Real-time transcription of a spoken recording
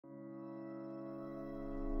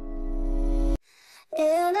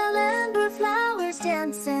In a land where flowers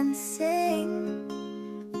dance and sing,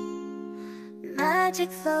 magic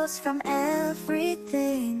flows from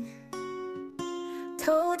everything.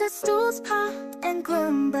 Toadstools pop and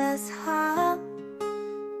Goombas hop.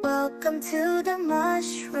 Welcome to the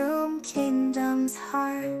Mushroom Kingdom's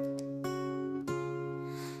heart.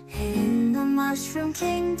 In the Mushroom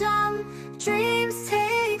Kingdom, dreams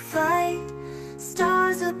take flight.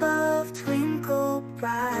 Stars above twinkle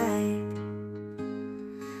bright.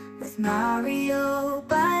 With Mario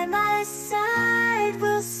by my side,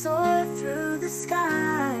 we'll soar through the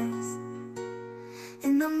skies.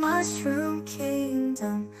 In the Mushroom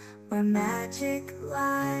Kingdom, where magic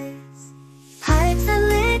lies. Pipes that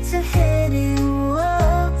lead to hidden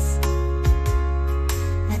worlds,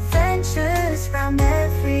 adventures round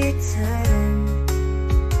every turn.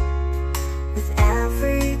 With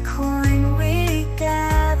every coin we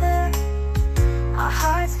gather, our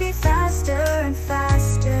hearts beat faster and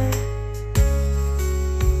faster.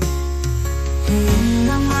 In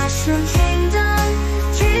the Mushroom Kingdom,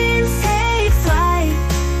 dreams take flight.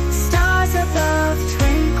 Stars above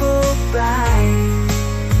twinkle bright.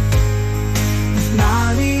 With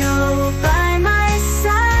Mario by my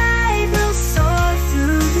side, we'll soar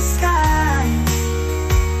through the skies.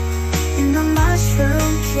 In the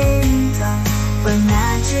Mushroom Kingdom, where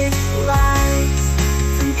magic lies.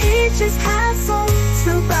 From Peach's castle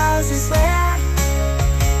to Bowser's lair,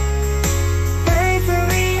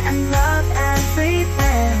 bravery and love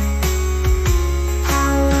everywhere.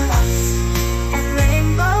 Power-ups and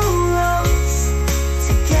rainbow roads,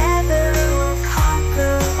 together we'll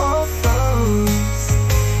conquer all foes.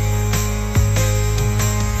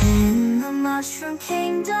 In the Mushroom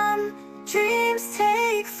Kingdom, dreams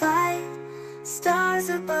take flight. Stars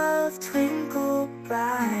above twinkle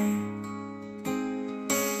bright.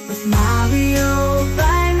 With Mario